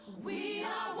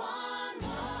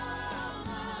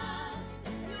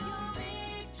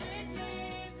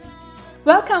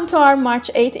Welcome to our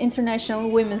March 8 International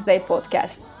Women's Day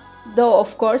podcast. Though,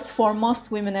 of course, for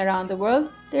most women around the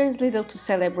world, there is little to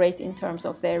celebrate in terms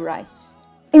of their rights.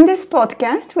 In this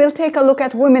podcast, we'll take a look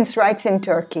at women's rights in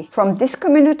Turkey, from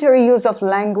discriminatory use of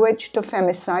language to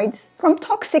femicides, from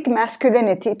toxic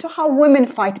masculinity to how women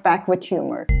fight back with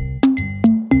humor.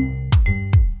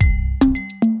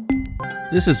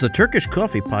 This is the Turkish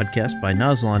Coffee Podcast by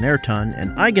Nazlan Ertan and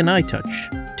Aygen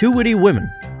Aytaç, two witty women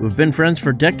who have been friends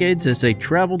for decades as they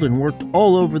traveled and worked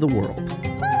all over the world.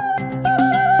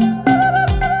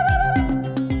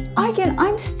 Aygen,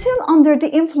 I'm still under the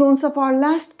influence of our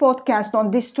last podcast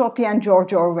on dystopian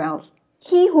George Orwell.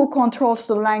 He who controls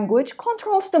the language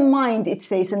controls the mind, it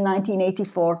says in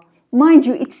 1984. Mind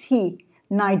you, it's he,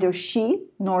 neither she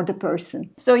nor the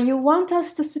person. So you want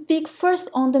us to speak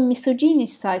first on the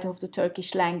misogynist side of the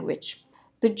Turkish language,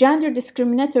 the gender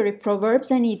discriminatory proverbs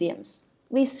and idioms.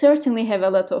 We certainly have a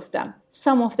lot of them.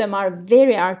 Some of them are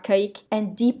very archaic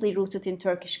and deeply rooted in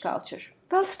Turkish culture.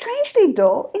 Well, strangely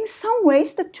though, in some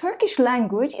ways the Turkish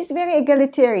language is very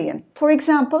egalitarian. For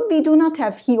example, we do not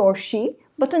have he or she,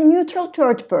 but a neutral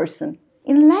third person.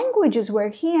 In languages where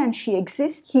he and she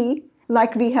exist, he,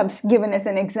 like we have given as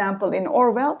an example in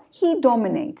Orwell, he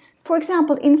dominates. For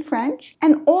example, in French,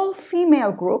 an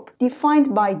all-female group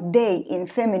defined by they in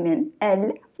feminine,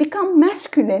 elle, become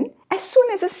masculine as soon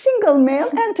as a single male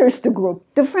enters the group.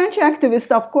 The French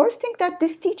activists, of course, think that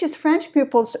this teaches French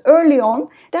pupils early on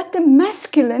that the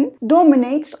masculine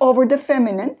dominates over the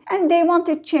feminine, and they want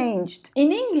it changed.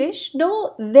 In English,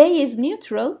 though they is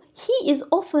neutral, he is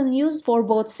often used for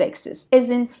both sexes, as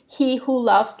in he who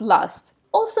loves lust.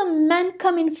 Also, men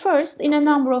come in first in a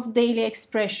number of daily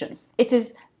expressions. It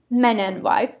is man and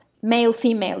wife,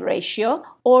 male-female ratio,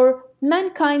 or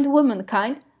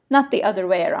mankind-womankind, not the other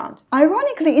way around.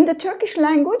 Ironically, in the Turkish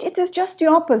language, it is just the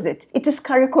opposite. It is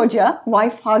karı koca,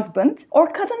 wife-husband, or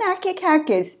kadın erkek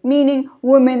herkes, meaning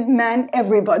woman, man,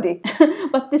 everybody.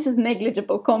 But this is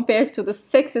negligible compared to the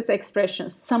sexist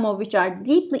expressions, some of which are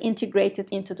deeply integrated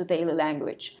into the daily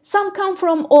language. Some come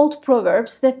from old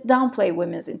proverbs that downplay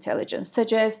women's intelligence,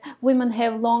 such as women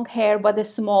have long hair but a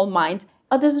small mind.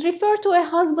 Others refer to a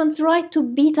husband's right to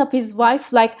beat up his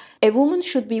wife, like a woman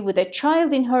should be with a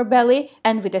child in her belly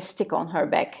and with a stick on her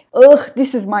back. Ugh,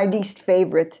 this is my least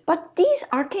favorite. But these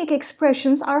archaic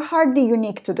expressions are hardly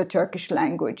unique to the Turkish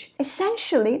language.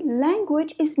 Essentially,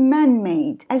 language is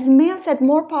man-made, as males had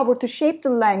more power to shape the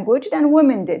language than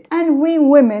women did. And we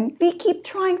women, we keep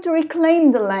trying to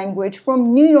reclaim the language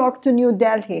from New York to New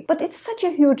Delhi, but it's such a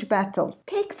huge battle.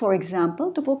 Take, for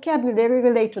example, the vocabulary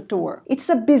related to work. It's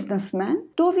a businessman,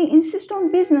 though we insist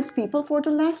on business people for the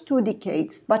last 2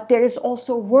 decades. But there is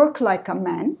also work like a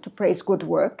man, to praise good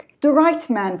work, the right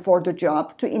man for the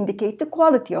job, to indicate the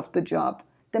quality of the job.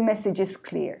 The message is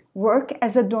clear. Work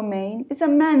as a domain is a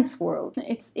man's world.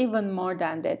 It's even more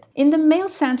than that. In the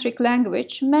male-centric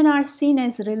language, men are seen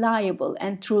as reliable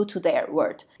and true to their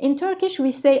word. In Turkish,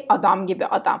 we say adam gibi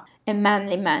adam, a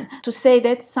manly man, to say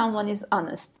that someone is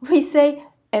honest. We say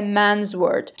a man's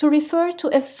word to refer to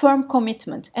a firm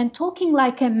commitment, and talking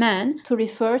like a man to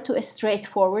refer to a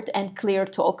straightforward and clear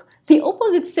talk. The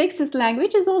opposite sexist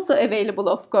language is also available,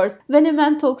 of course. When a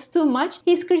man talks too much,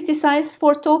 he's criticized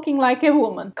for talking like a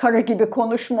woman. Karı gibi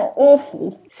konuşma,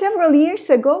 awful. Several years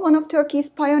ago, one of Turkey's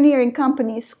pioneering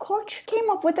companies, Koç, came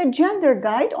up with a gender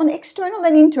guide on external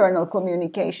and internal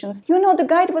communications. You know, the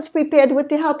guide was prepared with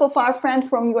the help of our friend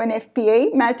from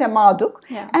UNFPA, Meltem Aduk,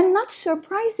 and not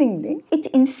surprisingly, it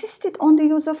insisted on the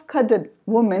use of kadın,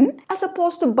 woman, as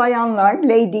opposed to bayanlar,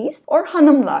 ladies, or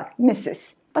hanımlar,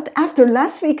 Mrs. But after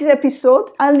last week's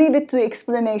episode, I'll leave it to the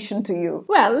explanation to you.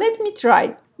 Well, let me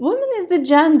try. Woman is the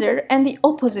gender and the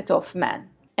opposite of man.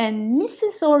 And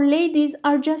Mrs. or ladies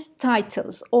are just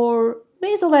titles or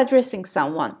ways of addressing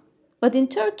someone. But in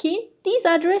Turkey, these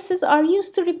addresses are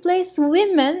used to replace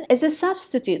women as a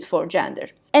substitute for gender.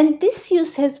 And this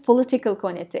use has political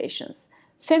connotations.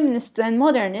 Feminists and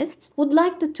modernists would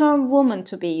like the term woman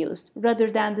to be used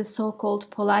rather than the so-called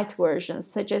polite versions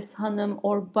such as hanım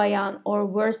or bayan or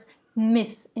worse,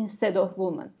 miss instead of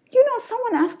woman. You know,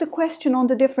 someone asked a question on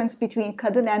the difference between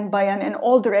kadın and bayan and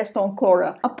all the rest on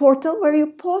Quora, a portal where you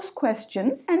post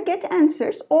questions and get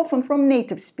answers, often from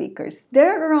native speakers.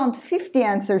 There are around 50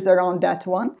 answers around that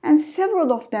one, and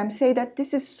several of them say that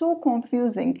this is so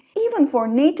confusing, even for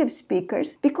native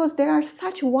speakers, because there are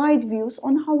such wide views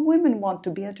on how women want to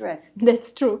be addressed.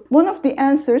 That's true. One of the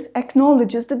answers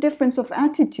acknowledges the difference of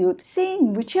attitude,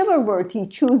 saying whichever word he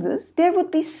chooses, there would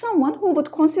be someone who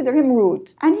would consider him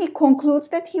rude. And he concludes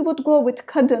that he would go with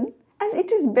kadın as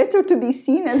it is better to be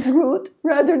seen as rude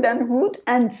rather than rude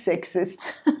and sexist.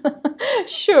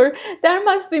 Sure, there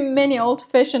must be many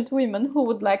old-fashioned women who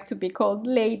would like to be called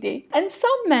lady. And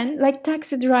some men, like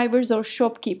taxi drivers or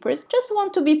shopkeepers, just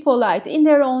want to be polite in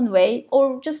their own way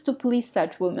or just to please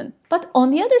such women. But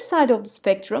on the other side of the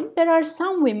spectrum, there are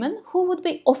some women who would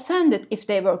be offended if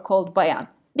they were called bayan.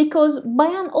 Because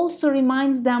bayan also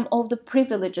reminds them of the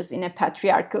privileges in a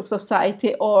patriarchal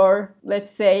society, or let's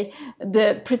say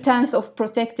the pretense of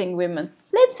protecting women.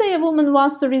 Let's say a woman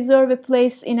wants to reserve a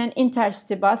place in an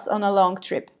intercity bus on a long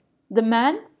trip. The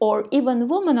man or even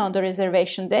woman on the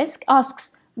reservation desk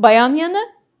asks, "Bayan yanı?"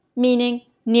 meaning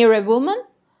near a woman.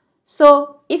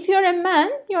 So if you're a man,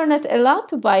 you're not allowed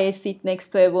to buy a seat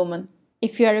next to a woman.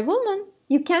 If you're a woman,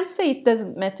 you can't say it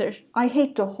doesn't matter. I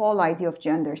hate the whole idea of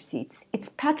gender seats. It's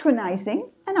patronizing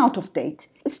and out of date.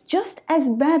 It's just as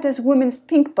bad as women's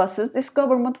pink buses this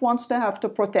government wants to have to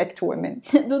protect women.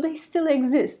 Do they still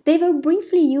exist? They were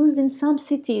briefly used in some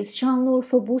cities,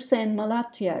 Şanlıurfa, Bursa and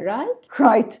Malatya, right?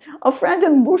 Right. A friend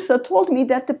in Bursa told me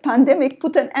that the pandemic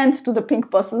put an end to the pink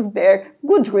buses there.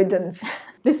 Good riddance.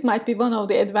 This might be one of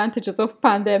the advantages of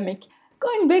pandemic.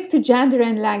 Going back to gender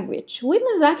and language,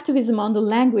 women's activism on the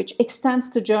language extends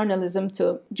to journalism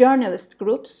too. Journalist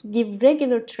groups give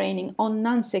regular training on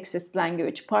non-sexist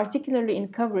language, particularly in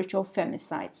coverage of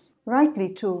femicides. Rightly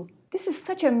too. This is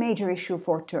such a major issue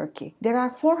for Turkey. There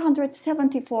are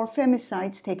 474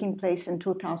 femicides taking place in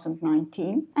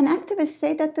 2019, and activists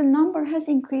say that the number has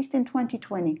increased in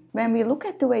 2020. When we look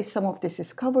at the way some of this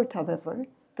is covered, however,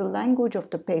 the language of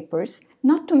the papers,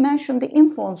 not to mention the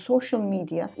info on social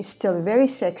media, is still very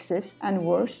sexist and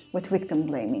worse, with victim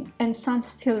blaming. And some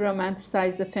still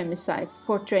romanticize the femicides,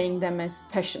 portraying them as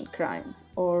passion crimes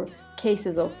or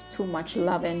cases of too much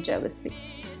love and jealousy.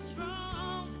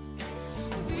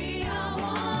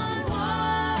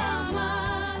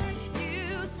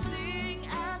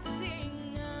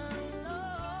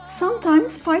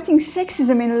 Sometimes fighting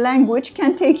sexism in language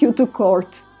can take you to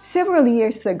court. Several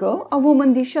years ago, a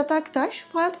woman, Dilşat Aktaş,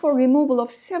 filed for removal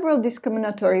of several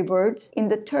discriminatory words in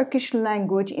the Turkish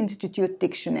Language Institute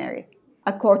dictionary.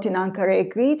 A court in Ankara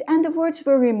agreed and the words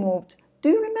were removed. Do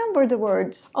you remember the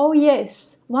words? Oh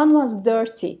yes, one was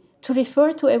dirty, to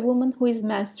refer to a woman who is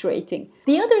menstruating.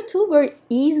 The other two were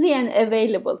easy and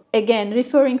available, again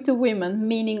referring to women,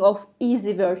 meaning of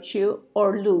easy virtue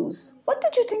or loose. What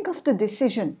did you think of the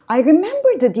decision? I remember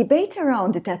the debate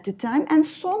around it at the time, and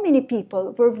so many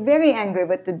people were very angry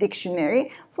with the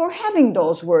dictionary for having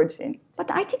those words in.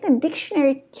 But I think a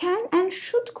dictionary can and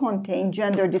should contain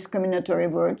gender discriminatory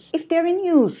words if they're in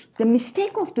use. The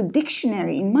mistake of the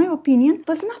dictionary, in my opinion,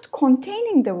 was not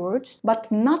containing the words,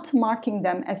 but not marking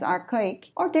them as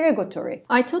archaic or derogatory.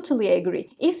 I totally agree.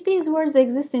 If these words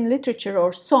exist in literature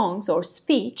or songs or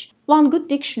speech, one good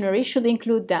dictionary should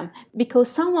include them, because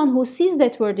someone who sees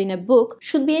that word in a book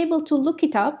should be able to look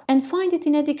it up and find it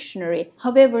in a dictionary.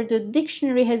 However, the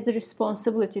dictionary has the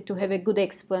responsibility to have a good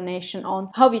explanation on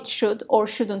how it should or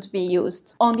shouldn't be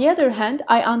used. On the other hand,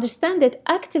 I understand that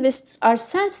activists are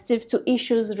sensitive to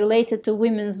issues related to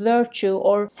women's virtue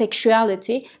or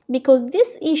sexuality, because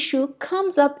this issue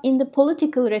comes up in the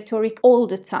political rhetoric all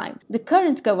the time. The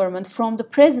current government, from the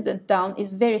president down,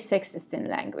 is very sexist in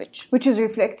language. Which is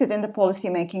reflected in the policy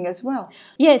making as well.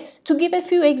 Yes, to give a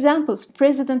few examples,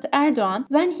 President Erdogan,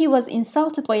 when he was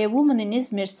insulted by a woman in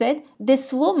Izmir, said,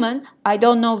 "This woman, I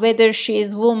don't know whether she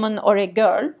is woman or a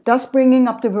girl," thus bringing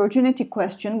up the virginity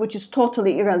question, which is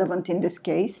totally irrelevant in this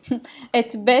case.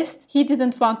 At best, he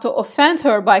didn't want to offend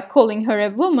her by calling her a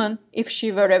woman if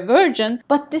she were a virgin,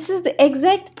 but this is the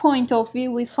exact point of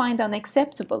view we find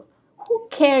unacceptable. Who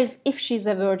cares if she's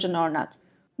a virgin or not?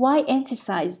 Why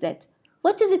emphasize that?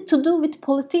 What is it to do with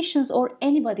politicians or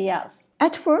anybody else?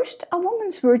 At first, a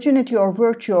woman's virginity or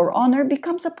virtue or honor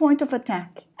becomes a point of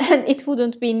attack. And it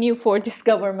wouldn't be new for this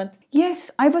government. Yes,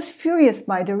 I was furious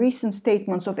by the recent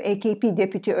statements of AKP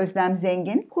Deputy Özlem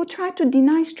Zengin, who tried to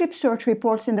deny strip search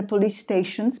reports in the police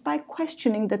stations by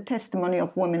questioning the testimony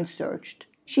of women searched.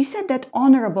 She said that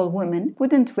honorable women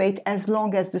wouldn't wait as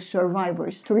long as the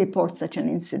survivors to report such an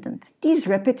incident. These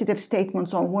repetitive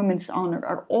statements on women's honor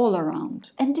are all around.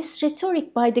 And this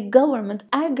rhetoric by the government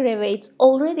aggravates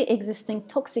already existing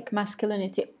toxic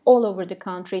masculinity all over the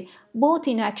country, both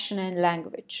in action and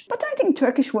language. But I think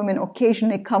Turkish women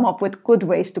occasionally come up with good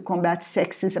ways to combat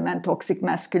sexism and toxic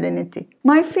masculinity.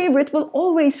 My favorite will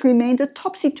always remain the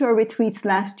topsy-turvy tweets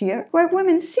last year, where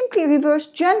women simply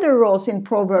reversed gender roles in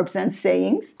proverbs and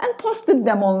sayings and posted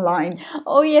them online.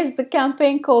 Oh yes, the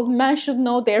campaign called Men Should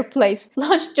Know Their Place,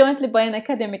 launched jointly by an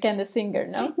academic and a singer,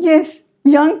 no? Yes,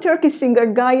 Young Turkish singer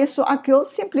Gaye Su Akyol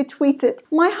simply tweeted,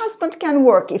 "My husband can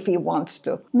work if he wants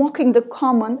to," mocking the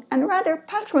common and rather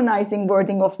patronizing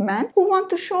wording of men who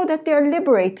want to show that they are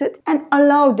liberated and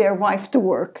allow their wife to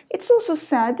work. It's also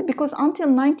sad because until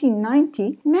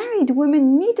 1990, married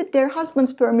women needed their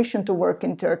husband's permission to work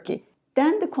in Turkey.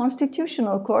 Then the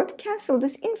Constitutional Court cancelled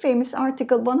this infamous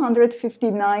Article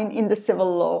 159 in the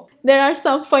civil law. There are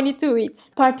some funny tweets,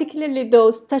 particularly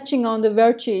those touching on the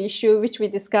virtue issue which we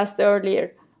discussed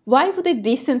earlier. Why would a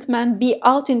decent man be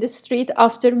out in the street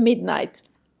after midnight?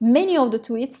 Many of the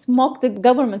tweets mock the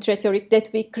government rhetoric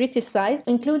that we criticize,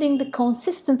 including the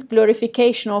consistent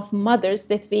glorification of mothers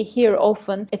that we hear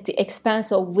often at the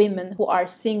expense of women who are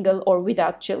single or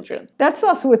without children. That's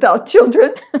us without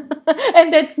children.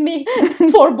 And that's me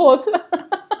for both.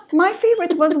 My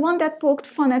favorite was one that poked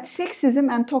fun at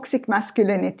sexism and toxic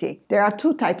masculinity. There are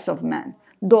two types of men.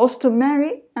 Those to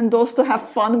marry and those to have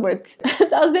fun with.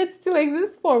 Does that still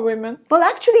exist for women? Well,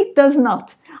 actually it does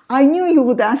not. I knew you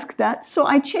would ask that, so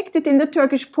I checked it in the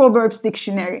Turkish Proverbs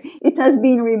dictionary. It has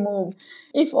been removed.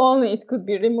 If only it could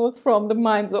be removed from the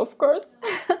minds, of course.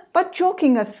 But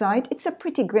joking aside, it's a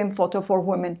pretty grim photo for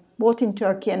women, both in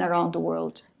Turkey and around the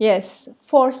world. Yes,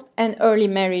 forced and early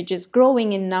marriages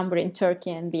growing in number in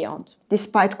Turkey and beyond.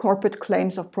 Despite corporate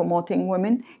claims of promoting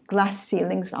women, glass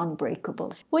ceilings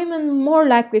unbreakable. Women more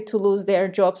likely to lose their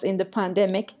jobs in the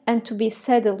pandemic and to be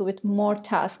saddled with more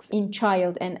tasks in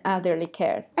child and elderly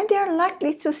care. And they are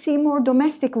likely to see more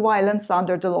domestic violence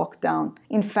under the lockdown.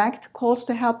 In fact, calls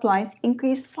to helplines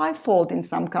increased fivefold in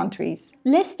some countries.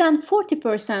 Less than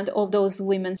 40% of those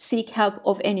women seek help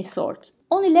of any sort.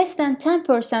 Only less than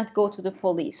 10% go to the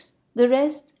police. The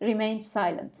rest remain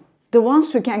silent. The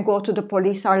ones who can go to the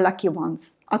police are lucky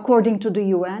ones. According to the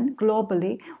UN,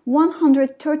 globally,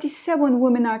 137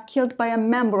 women are killed by a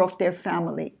member of their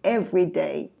family every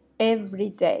day. Every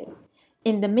day.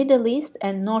 In the Middle East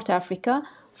and North Africa,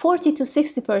 40 to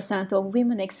 60% of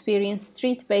women experience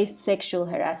street-based sexual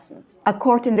harassment. A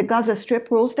court in the Gaza Strip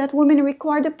rules that women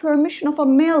require the permission of a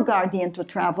male guardian to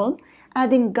travel,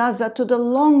 adding Gaza to the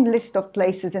long list of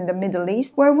places in the Middle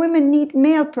East where women need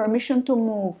male permission to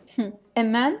move. A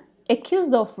man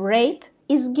accused of rape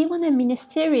is given a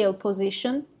ministerial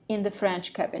position in the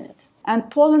French cabinet. And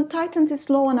Poland tightens its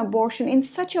law on abortion in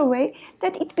such a way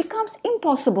that it becomes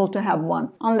impossible to have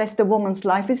one unless the woman's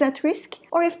life is at risk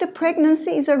or if the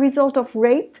pregnancy is a result of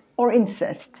rape or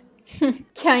incest.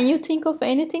 Can you think of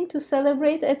anything to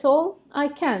celebrate at all? I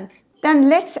can't. Then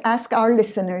let's ask our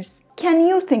listeners. Can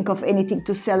you think of anything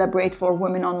to celebrate for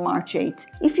women on March 8?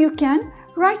 If you can,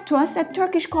 write to us at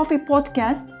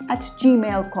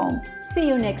turkishcoffeepodcast@gmail.com. See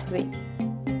you next week.